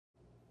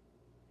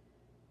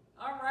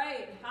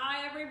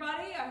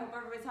everybody. I hope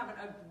everybody's having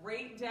a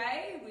great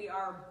day. We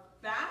are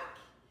back.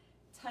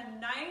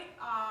 Tonight,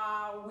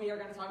 we are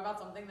going to talk about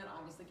something that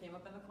obviously came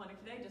up in the clinic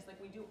today, just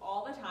like we do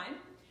all the time.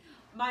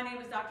 My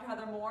name is Dr.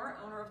 Heather Moore,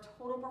 owner of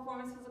Total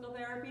Performance Physical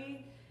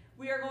Therapy.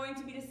 We are going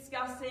to be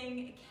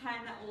discussing,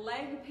 can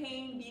leg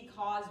pain be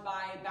caused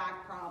by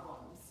back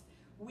problems?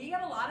 We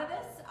get a lot of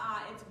this.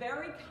 It's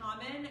very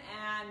common,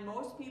 and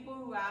most people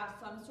who have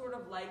some sort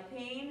of leg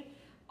pain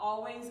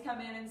always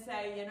come in and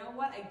say, you know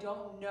what, I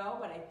don't know,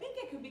 but I think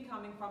it could be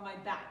coming from my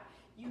back.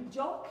 You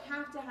don't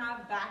have to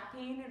have back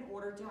pain in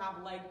order to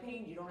have leg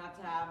pain. You don't have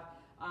to have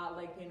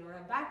leg pain in order to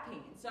have back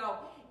pain. So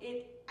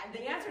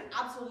the answer is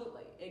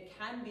absolutely. It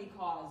can be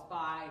caused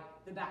by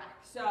the back.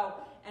 So,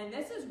 and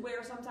this is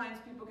where sometimes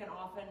people can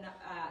often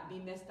be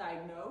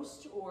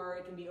misdiagnosed, or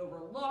it can be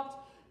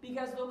overlooked,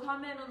 because they'll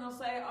come in and they'll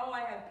say, oh, I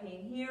have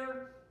pain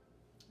here.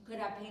 Could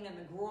have pain in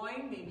the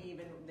groin, maybe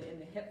even in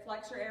the hip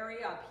flexor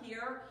area up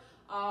here.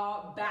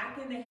 Back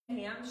in the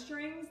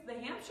hamstrings. The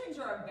hamstrings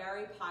are a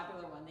very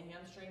popular one. The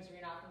hamstrings, if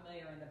you're not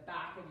familiar, in the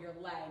back of your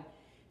leg.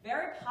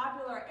 Very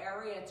popular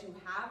area to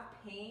have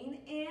pain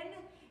in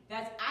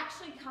that's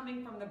actually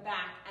coming from the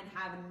back and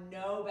have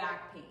no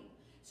back pain.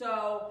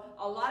 So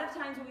a lot of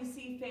times when we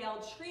see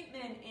failed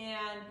treatment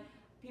and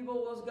people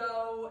will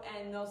go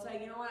and they'll say,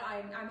 you know what,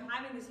 I'm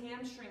having this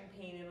hamstring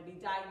pain. It'll be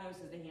diagnosed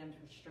as a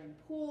hamstring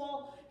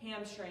pull,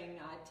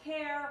 hamstring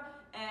tear,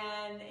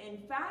 and in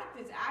fact,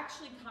 it's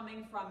actually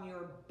coming from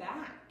your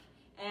back.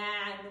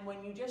 And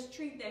when you just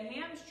treat the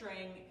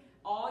hamstring,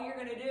 all you're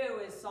going to do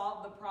is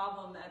solve the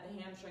problem at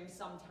the hamstring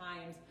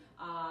sometimes.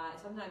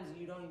 Sometimes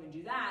you don't even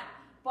do that,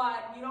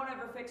 but you don't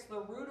ever fix the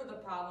root of the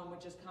problem,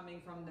 which is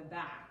coming from the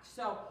back.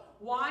 So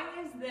why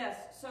is this?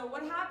 So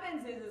what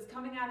happens is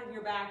coming out of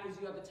your back is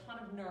you have a ton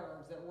of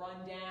nerves that run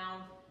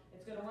down.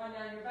 It's going to run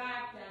down your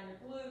back, down your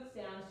glutes,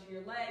 down to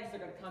your legs. They're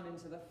going to come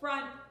into the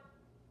front.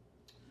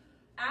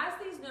 As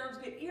these nerves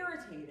get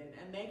irritated,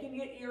 and they can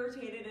get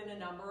irritated in a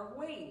number of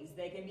ways.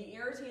 They can be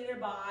irritated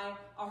by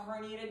a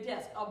herniated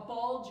disc, a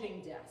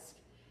bulging disc.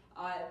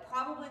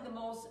 Probably the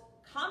most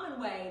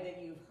common way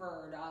that you've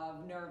heard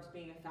of nerves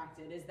being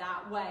affected is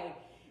that way.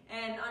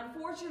 And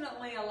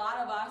unfortunately, a lot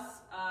of us,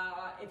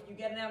 if you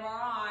get an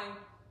MRI,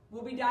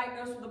 will be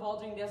diagnosed with a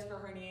bulging disc or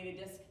herniated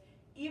disc,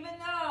 even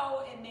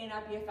though it may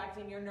not be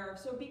affecting your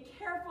nerves. So be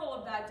careful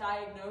of that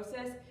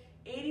diagnosis.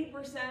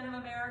 80% of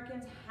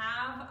Americans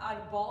have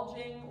a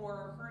bulging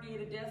or a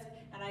herniated disc,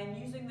 and I'm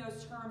using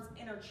those terms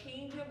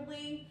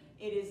interchangeably.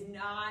 It is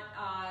not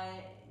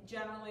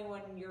generally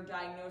when you're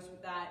diagnosed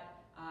with that,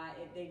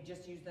 they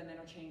just use them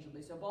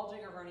interchangeably. So bulging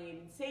or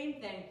herniated, same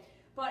thing.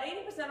 But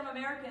 80% of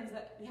Americans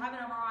that have an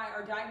MRI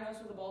are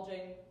diagnosed with a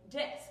bulging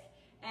disc,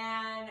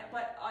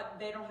 but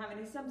they don't have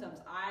any symptoms.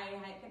 I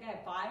think I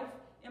have 5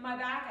 in my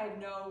back. I have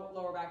no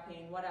lower back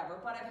pain, whatever.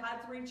 But I've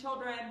had 3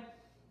 children.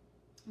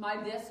 My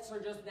discs are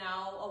just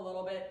now a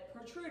little bit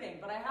protruding,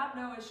 but I have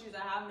no issues.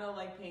 I have no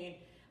leg pain.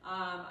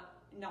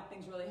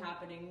 Nothing's really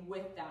happening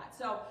with that.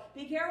 So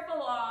be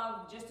careful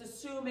of just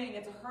assuming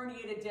it's a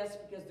herniated disc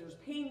because there's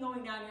pain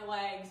going down your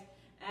legs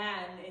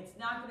and it's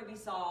not going to be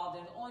solved,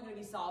 and it's only going to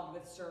be solved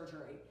with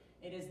surgery.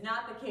 It is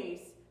not the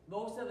case.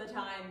 Most of the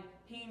time,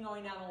 pain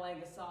going down the leg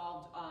is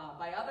solved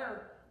by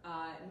other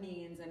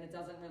means, and it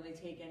doesn't really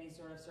take any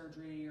sort of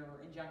surgery or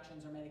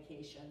injections or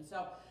medication.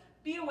 So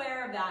be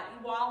aware of that.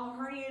 While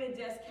herniated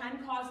disc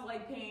can cause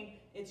leg pain,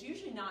 it's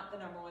usually not the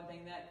 #1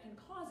 thing that can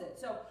cause it.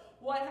 So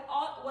what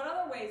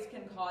other ways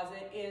can cause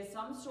it is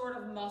some sort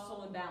of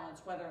muscle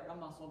imbalance, whether a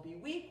muscle be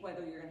weak,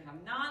 whether you're going to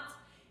have knots.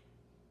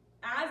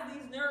 As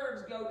these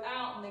nerves go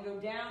out and they go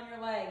down your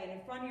leg and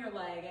in front of your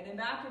leg and in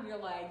back of your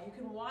leg, you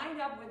can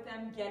wind up with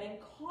them getting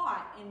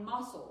caught in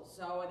muscles.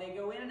 So they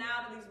go in and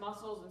out of these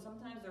muscles, and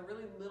sometimes they're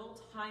really little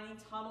tiny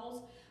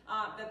tunnels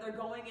that they're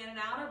going in and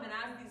out of. And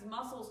as these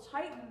muscles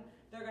tighten,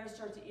 they're going to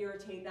start to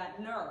irritate that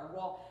nerve.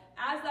 Well,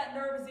 as that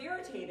nerve is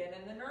irritated,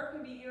 and the nerve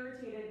can be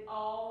irritated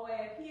all the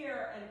way up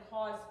here and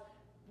cause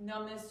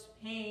numbness,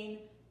 pain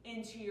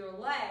into your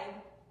leg,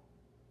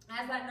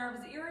 as that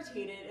nerve is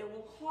irritated, it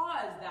will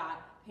cause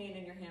that pain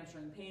in your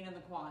hamstring, pain in the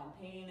quad,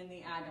 pain in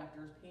the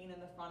adductors, pain in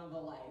the front of the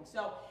leg.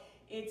 So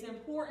it's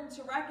important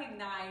to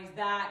recognize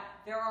that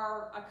there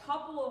are a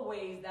couple of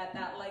ways that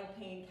that leg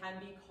pain can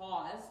be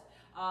caused.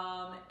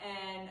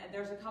 And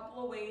there's a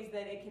couple of ways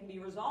that it can be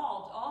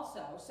resolved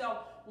also. So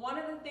one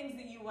of the things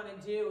that you want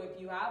to do if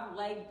you have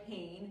leg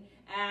pain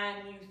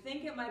and you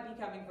think it might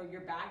be coming from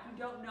your back, you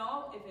don't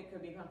know if it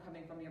could be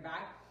coming from your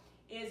back,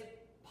 is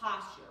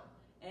posture.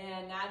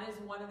 And that is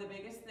one of the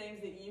biggest things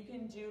that you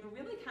can do to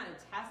really kind of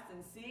test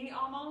and see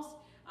almost.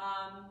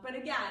 But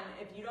again,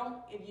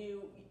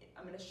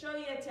 I'm going to show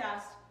you a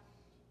test.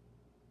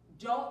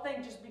 Don't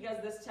think just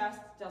because this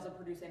test doesn't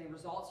produce any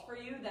results for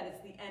you that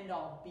it's the end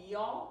all be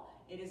all.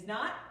 It is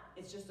not.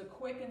 It's just a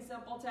quick and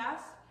simple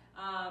test.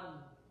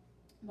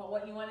 But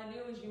what you want to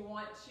do is you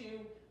want to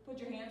put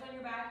your hands on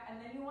your back, and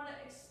then you want to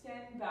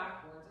extend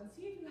backwards and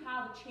see if you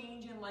have a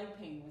change in leg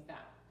pain with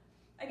that.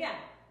 Again,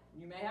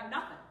 you may have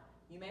nothing.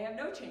 You may have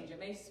no change. It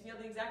may feel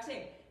the exact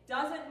same.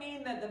 Doesn't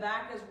mean that the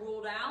back is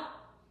ruled out.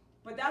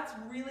 But that's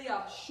really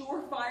a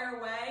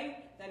surefire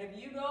way that if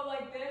you go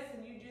like this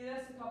and you do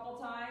this a couple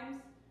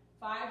times,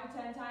 5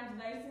 to 10 times,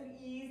 nice and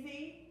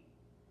easy,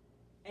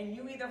 and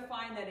you either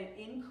find that it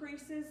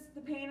increases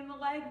the pain in the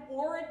leg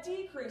or it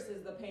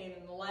decreases the pain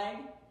in the leg,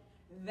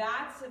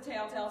 that's a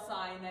telltale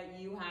sign that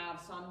you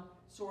have some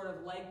sort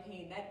of leg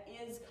pain that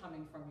is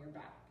coming from your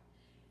back.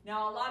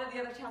 Now, a lot of the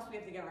other tests, we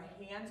have to get our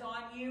hands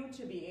on you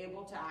to be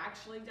able to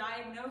actually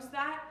diagnose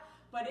that,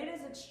 but it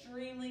is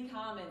extremely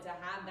common to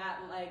have that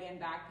leg and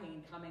back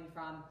pain coming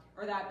from,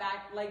 or that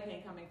leg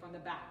pain coming from the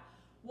back.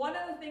 One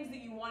of the things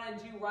that you want to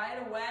do right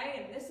away,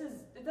 and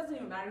it doesn't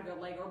even matter if you have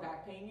leg or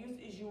back pain,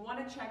 is you want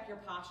to check your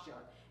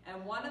posture.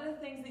 And one of the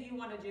things that you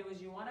want to do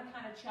is you want to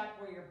kind of check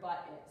where your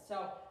butt is.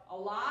 So a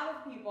lot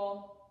of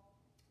people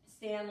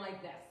stand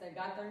like this. They've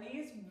got their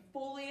knees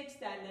fully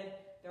extended,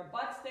 their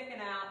butt sticking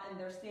out, and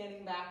they're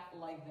standing back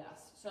like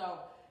this. So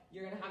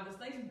you're going to have this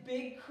nice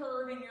big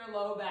curve in your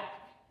low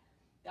back.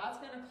 That's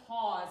going to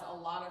cause a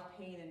lot of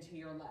pain into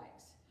your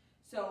legs.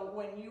 So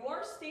when you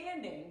are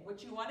standing,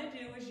 what you want to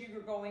do is you're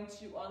going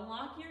to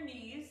unlock your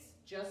knees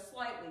just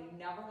slightly. You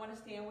never want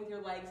to stand with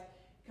your legs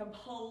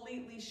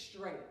completely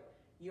straight.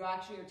 You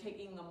actually are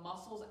taking the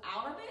muscles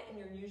out of it and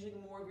you're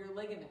using more of your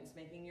ligaments,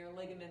 making your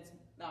ligaments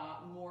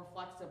more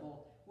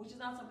flexible, which is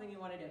not something you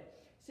want to do.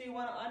 So you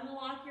want to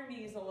unlock your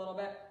knees a little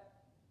bit.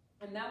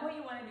 And then what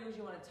you want to do is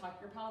you want to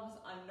tuck your pelvis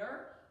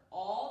under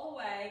all the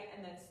way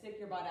and then stick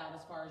your butt out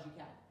as far as you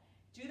can.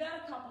 Do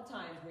that a couple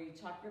times where you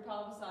tuck your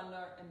pelvis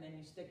under and then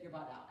you stick your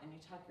butt out. And you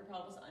tuck your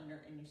pelvis under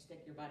and you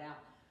stick your butt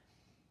out.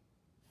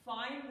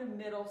 Find the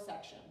middle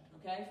section,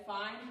 okay?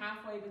 Find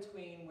halfway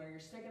between where you're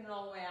sticking it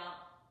all the way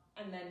out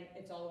and then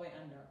it's all the way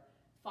under.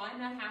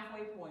 Find that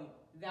halfway point.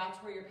 That's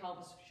where your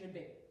pelvis should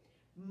be.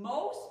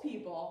 Most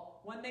people,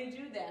 when they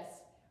do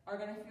this, are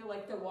going to feel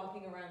like they're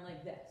walking around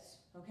like this,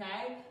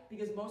 okay?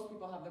 Because most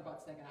people have their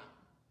butt sticking out.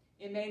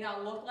 It may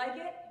not look like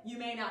it. You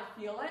may not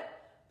feel it.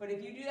 But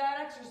if you do that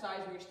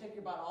exercise where you stick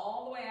your butt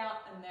all the way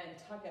out and then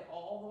tuck it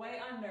all the way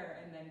under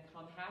and then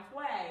come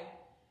halfway,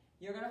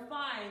 you're going to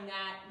find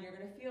that you're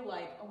going to feel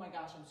like, oh my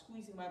gosh, I'm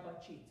squeezing my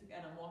butt cheeks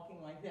and I'm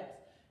walking like this.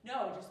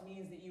 No, it just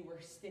means that you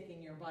were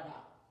sticking your butt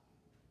out.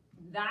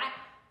 That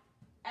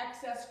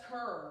excess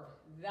curve,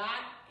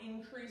 that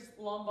increased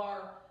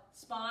lumbar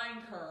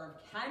spine curve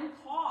can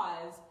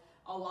cause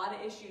a lot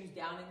of issues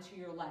down into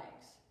your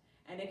legs.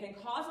 And it can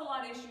cause a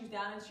lot of issues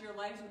down into your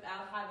legs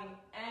without having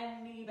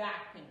any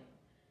back pain.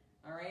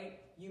 All right,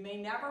 you may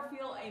never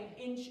feel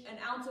an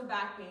ounce of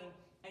back pain,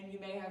 and you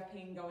may have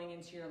pain going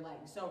into your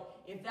legs. So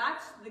if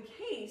that's the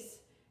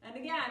case, and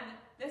again,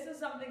 this is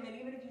something that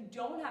even if you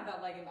don't have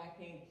that leg and back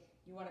pain,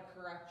 you want to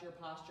correct your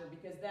posture,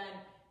 because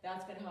then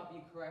that's going to help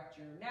you correct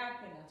your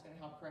neck, and that's going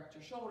to help correct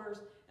your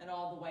shoulders, and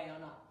all the way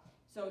on up.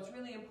 So it's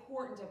really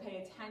important to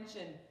pay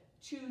attention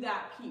to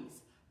that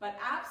piece. But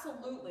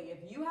absolutely,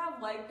 if you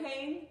have leg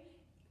pain,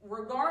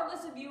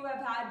 regardless if you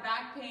have had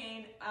back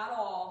pain at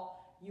all,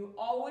 you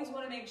always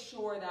want to make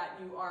sure that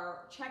you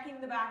are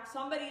checking the back.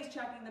 Somebody is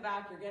checking the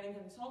back. You're getting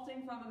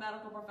consulting from a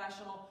medical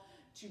professional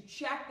to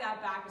check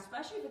that back,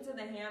 especially if it's in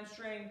the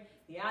hamstring,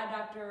 the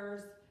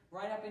adductors,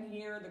 right up in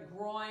here, the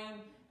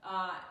groin,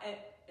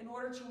 in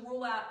order to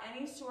rule out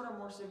any sort of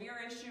more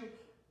severe issue.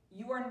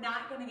 You are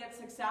not going to get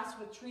success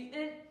with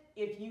treatment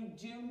if you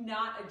do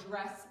not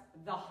address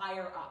the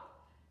higher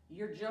up.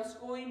 You're just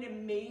going to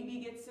maybe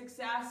get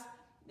success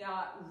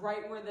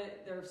right where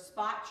they're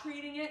spot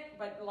treating it,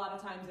 but a lot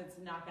of times it's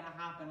not going to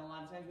happen. A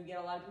lot of times we get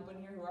a lot of people in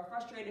here who are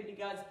frustrated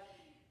because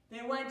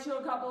they went to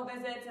a couple of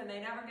visits and they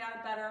never got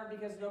it better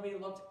because nobody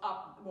looked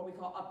up, what we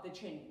call up the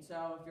chain.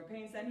 So if your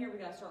pain's down here, we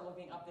got to start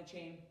looking up the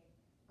chain.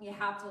 You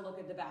have to look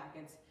at the back.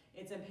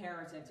 It's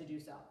imperative to do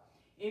so.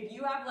 If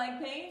you have leg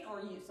pain,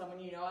 or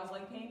someone you know has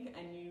leg pain,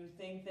 and you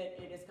think that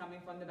it is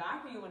coming from the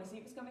back, or you want to see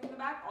if it's coming from the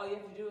back, all you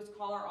have to do is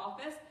call our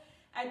office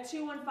at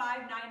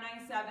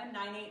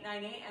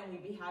 215-997-9898, and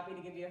we'd be happy to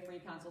give you a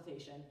free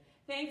consultation.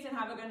 Thanks, and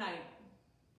have a good night.